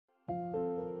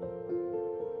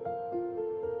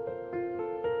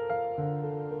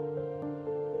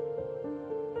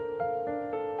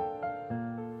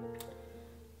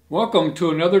Welcome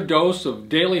to another dose of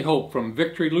Daily Hope from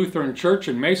Victory Lutheran Church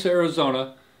in Mesa,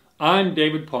 Arizona. I'm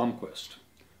David Palmquist.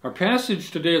 Our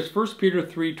passage today is 1 Peter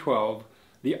 3:12.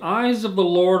 The eyes of the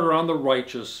Lord are on the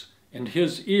righteous, and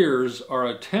his ears are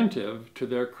attentive to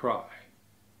their cry.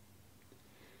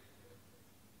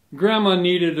 Grandma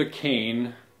needed a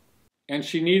cane, and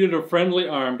she needed a friendly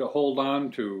arm to hold on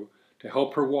to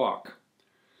help her walk.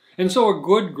 And so a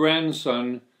good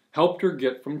grandson helped her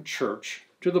get from church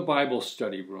to the Bible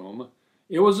study room.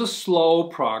 It was a slow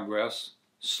progress,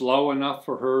 slow enough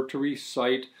for her to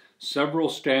recite several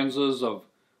stanzas of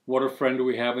What a Friend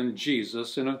We Have in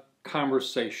Jesus in a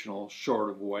conversational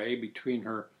sort of way between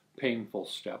her painful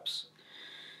steps.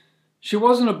 She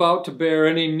wasn't about to bear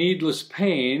any needless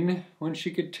pain when she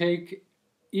could take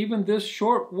even this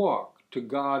short walk to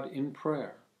God in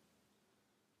prayer.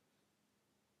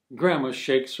 Grandma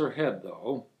shakes her head,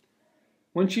 though,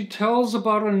 when she tells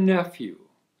about a nephew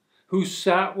who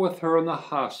sat with her in the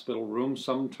hospital room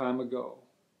some time ago.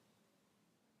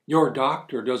 "Your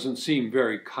doctor doesn't seem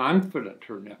very confident,"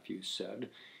 her nephew said.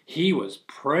 "He was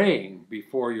praying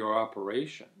before your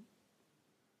operation."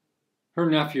 Her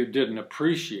nephew didn't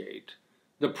appreciate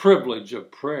the privilege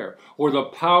of prayer or the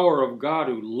power of God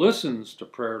who listens to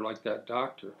prayer like that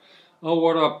doctor. Oh,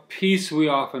 what a peace we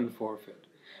often forfeit.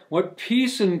 What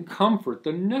peace and comfort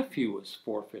the nephew was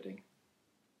forfeiting.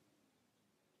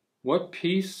 What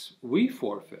peace we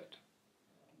forfeit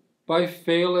by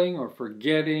failing or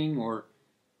forgetting or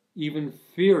even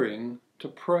fearing to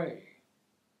pray.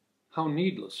 How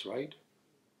needless, right?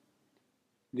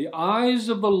 The eyes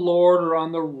of the Lord are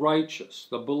on the righteous,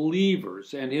 the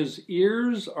believers, and his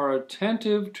ears are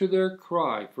attentive to their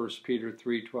cry, 1 Peter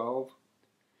 3:12.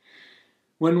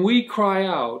 When we cry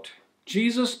out,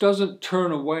 Jesus doesn't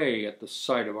turn away at the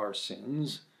sight of our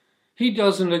sins. He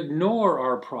doesn't ignore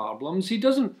our problems. He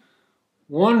doesn't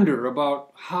wonder about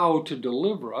how to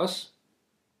deliver us.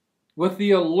 With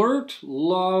the alert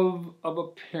love of a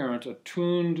parent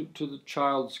attuned to the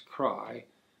child's cry,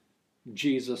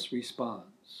 Jesus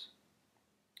responds.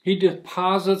 He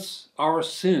deposits our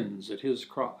sins at his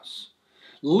cross,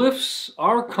 lifts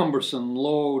our cumbersome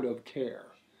load of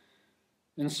care,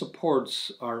 and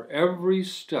supports our every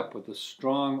step with the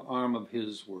strong arm of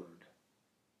his word.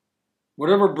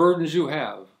 Whatever burdens you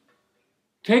have,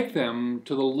 take them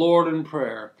to the Lord in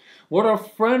prayer. What a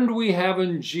friend we have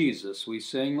in Jesus, we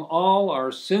sing, all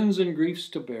our sins and griefs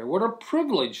to bear. What a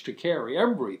privilege to carry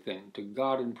everything to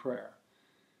God in prayer.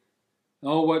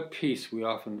 Oh, what peace we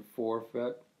often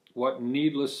forfeit, what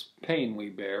needless pain we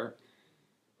bear,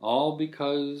 all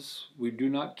because we do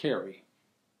not carry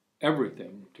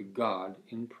everything to God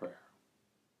in prayer.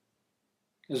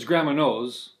 As Grandma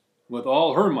knows, with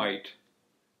all her might,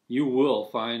 you will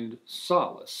find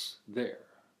solace there.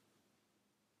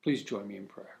 Please join me in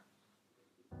prayer.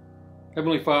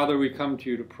 Heavenly Father, we come to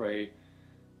you to pray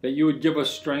that you would give us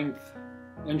strength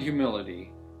and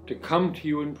humility to come to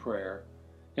you in prayer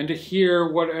and to hear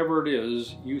whatever it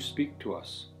is you speak to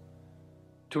us,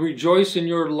 to rejoice in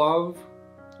your love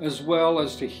as well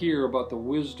as to hear about the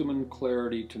wisdom and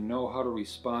clarity to know how to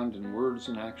respond in words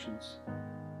and actions.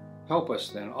 Help us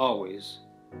then always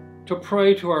to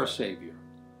pray to our Savior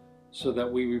so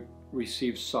that we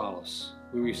receive solace,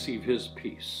 we receive his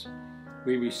peace,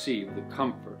 we receive the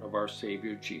comfort of our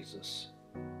Savior Jesus.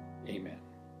 Amen.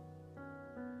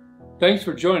 Thanks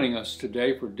for joining us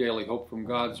today for Daily Hope from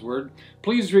God's Word.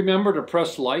 Please remember to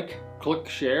press like, click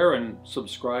share, and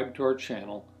subscribe to our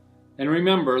channel. And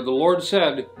remember, the Lord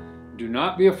said, "Do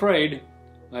not be afraid.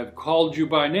 I have called you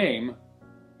by name.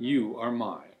 You are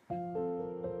mine."